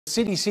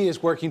CDC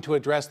is working to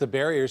address the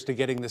barriers to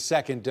getting the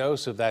second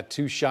dose of that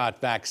two-shot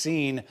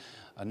vaccine.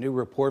 A new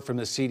report from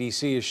the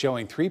CDC is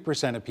showing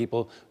 3% of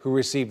people who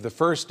received the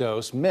first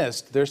dose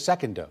missed their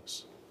second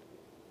dose.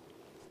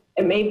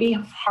 It may be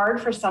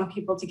hard for some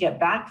people to get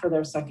back for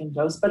their second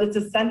dose, but it's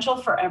essential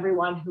for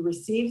everyone who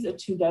receives a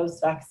two-dose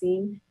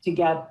vaccine to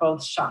get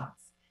both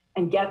shots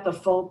and get the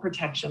full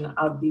protection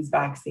of this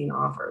vaccine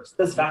offers.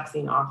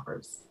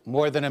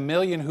 More than 1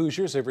 million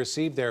Hoosiers have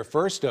received their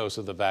first dose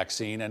of the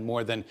vaccine, and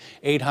more than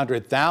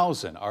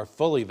 800,000 are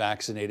fully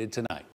vaccinated tonight.